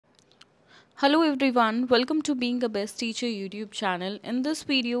Hello everyone, welcome to Being a Best Teacher YouTube channel. In this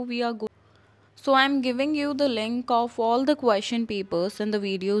video I'm giving you the link of all the question papers in the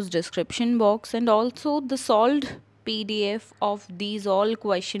video's description box, and also the solved PDF of these all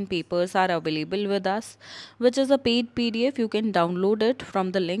question papers are available with us, which is a paid PDF. You can download it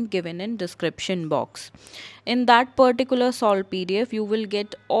from the link given in description box. In that particular solved PDF, you will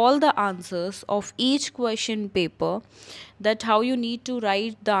get all the answers of each question paper, that how you need to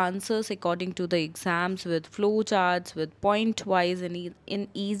write the answers according to the exams, with flow charts, with point wise, in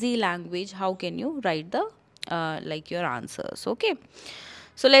easy language. How can you write the your answers? Okay,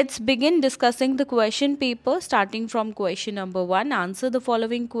 so let's begin discussing the question paper, starting from question number 1. Answer the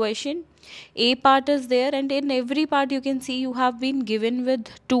following question. A part is there, and in every part you can see you have been given with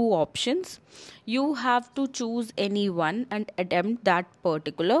two options. You have to choose any one and attempt that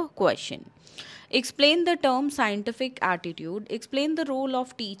particular question. Explain the term scientific attitude. Explain the role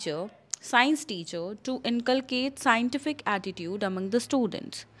of science teacher, to inculcate scientific attitude among the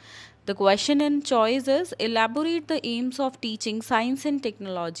students. The question in choice is elaborate the aims of teaching science and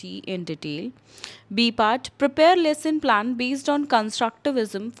technology in detail. B part, prepare lesson plan based on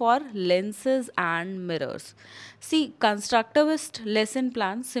constructivism for lenses and mirrors. See, constructivist lesson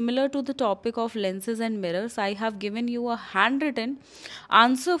plan similar to the topic of lenses and mirrors. I have given you a handwritten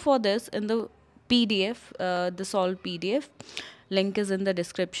answer for this in the PDF, the solved PDF. Link is in the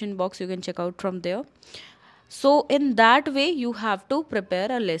description box. You can check out from there. So in that way, you have to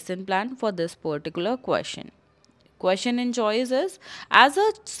prepare a lesson plan for this particular question. Question in choice is, as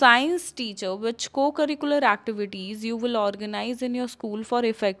a science teacher, which co-curricular activities you will organize in your school for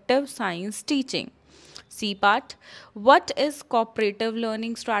effective science teaching? C part, what is cooperative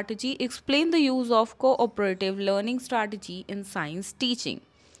learning strategy? Explain the use of cooperative learning strategy in science teaching.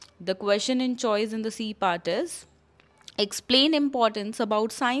 The question in choice in the C part is, explain importance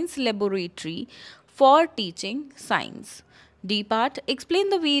about science laboratory for teaching science. D part, explain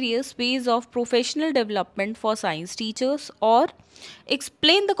the various ways of professional development for science teachers, or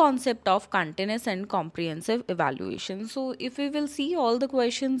explain the concept of continuous and comprehensive evaluation. So if we will see, all the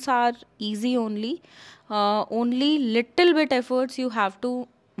questions are easy only. Only little bit efforts you have to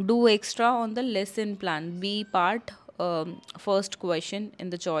do extra on the lesson plan. B part, first question in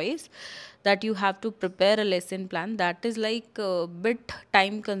the choice, that you have to prepare a lesson plan. That is like a bit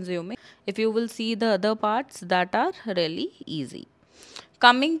time consuming. If you will see the other parts, that are really easy.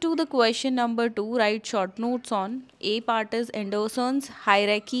 Coming to the question number 2, write short notes on. A part is Anderson's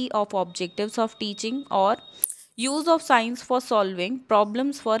hierarchy of objectives of teaching, or use of science for solving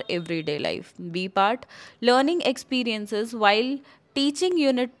problems for everyday life. B part, learning experiences while teaching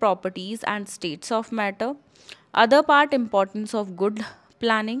unit properties and states of matter. Other part, importance of good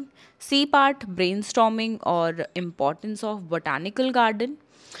planning. C part, brainstorming or importance of botanical garden.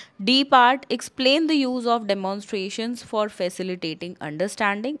 D part, explain the use of demonstrations for facilitating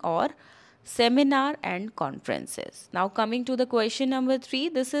understanding, or seminar and conferences. Now coming to the question number 3,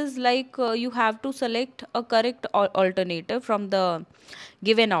 this is like you have to select a correct alternative from the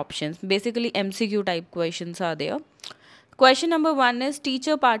given options. Basically MCQ type questions are there. Question number 1 is,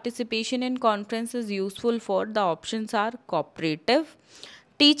 teacher participation in conference is useful for. The options are cooperative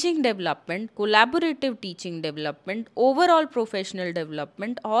teaching development, collaborative teaching development, overall professional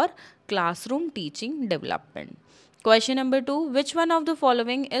development, or classroom teaching development. Question number 2, which one of the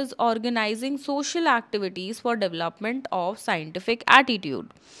following is organizing social activities for development of scientific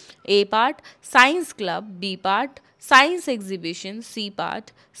attitude? A part, science club. B part, science exhibition. C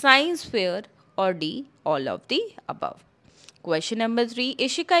part, science fair. Or D, all of the above. Question number 3,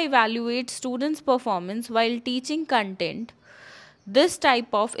 Ishika evaluates students' performance while teaching content. This type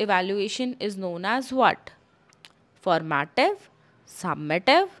of evaluation is known as what? Formative,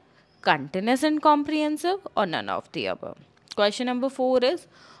 summative, continuous and comprehensive, or none of the above. Question number 4 is,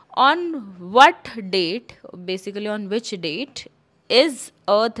 on what date, basically on which date, is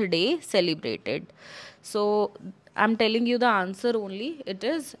Earth Day celebrated? So I'm telling you the answer only. It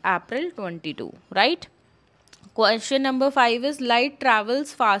is April 22, right? Question number 5 is, light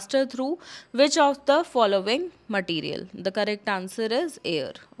travels faster through which of the following material? The correct answer is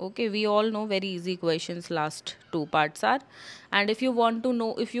air. Okay, we all know, very easy questions last two parts are. And if you want to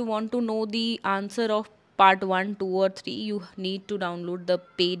know the answer of part 1, 2 or 3, you need to download the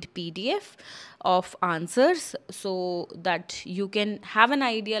paid PDF of answers, so that you can have an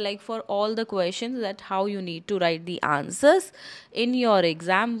idea, like for all the questions, that how you need to write the answers in your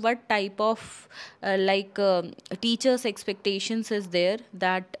exam, what type of teachers expectations is there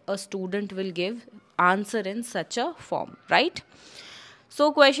that a student will give answer in such a form, right?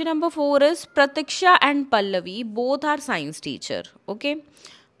 So question number 4 is, Pratiksha and Pallavi both are science teacher. Okay,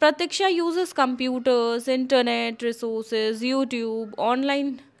 Pratiksha uses computers, internet resources, YouTube,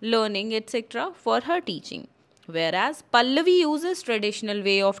 online learning, etc. for her teaching. Whereas Pallavi uses traditional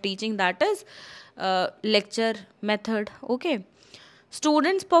way of teaching, that is lecture method. Okay.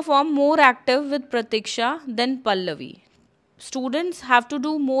 Students perform more active with Pratiksha than Pallavi. Students have to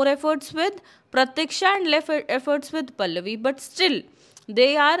do more efforts with Pratiksha and less efforts with Pallavi, but still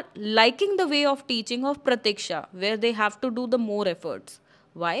they are liking the way of teaching of Pratiksha, where they have to do the more efforts.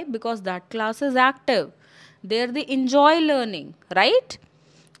 Why? Because that class is active. There they enjoy learning, right?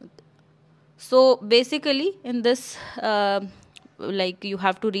 So basically, in this, like you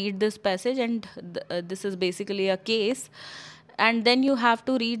have to read this passage, and this is basically a case. And then you have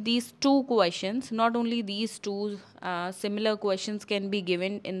to read these two questions. Not only these two, similar questions can be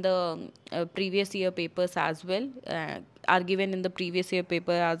given in the previous year papers as well. Are given in the previous year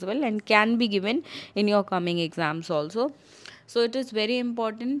paper as well, and can be given in your coming exams also. So it is very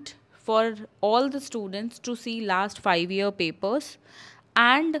important for all the students to see last 5 year papers,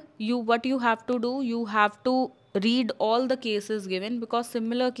 and you, what you have to do, you have to read all the cases given, because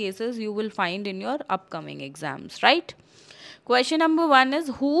similar cases you will find in your upcoming exams, right? Question number 1 is,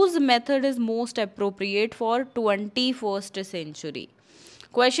 whose method is most appropriate for 21st century?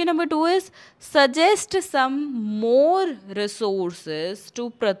 Question number 2 is, suggest some more resources to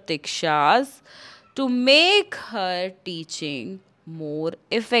Pratiksha's to make her teaching more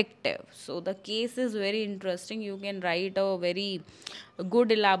effective. So the case is very interesting. You can write a very good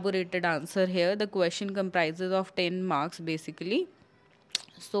elaborated answer here. The question comprises of 10 marks basically.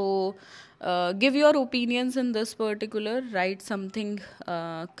 So give your opinions in this particular, write something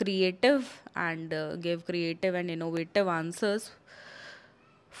creative, and give creative and innovative answers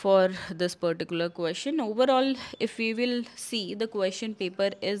for this particular question. Overall, if we will see, the question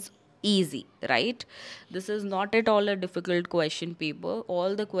paper is easy, right? This is not at all a difficult question paper.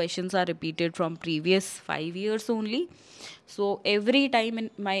 All the questions are repeated from previous 5 years only. So every time in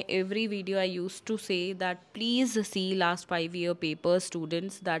my every video I used to say that please see last 5 year paper,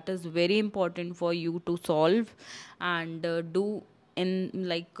 students. That is very important for you to solve and do in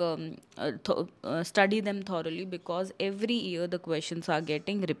like study them thoroughly, because every year the questions are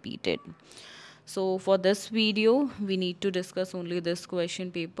getting repeated. So for this video we need to discuss only this question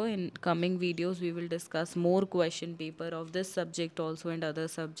paper. In coming videos we will discuss more question paper of this subject also and other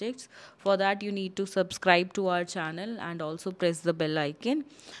subjects. For that you need to subscribe to our channel and also press the bell icon.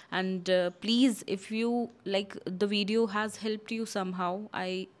 And please, if you like the video has helped you somehow,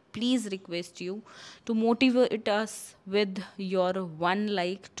 I please request you to motivate us with your one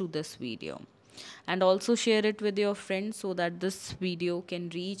like to this video, and also share it with your friends so that this video can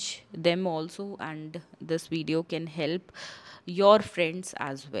reach them also, and this video can help your friends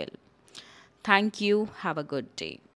as well. Thank you. Have a good day.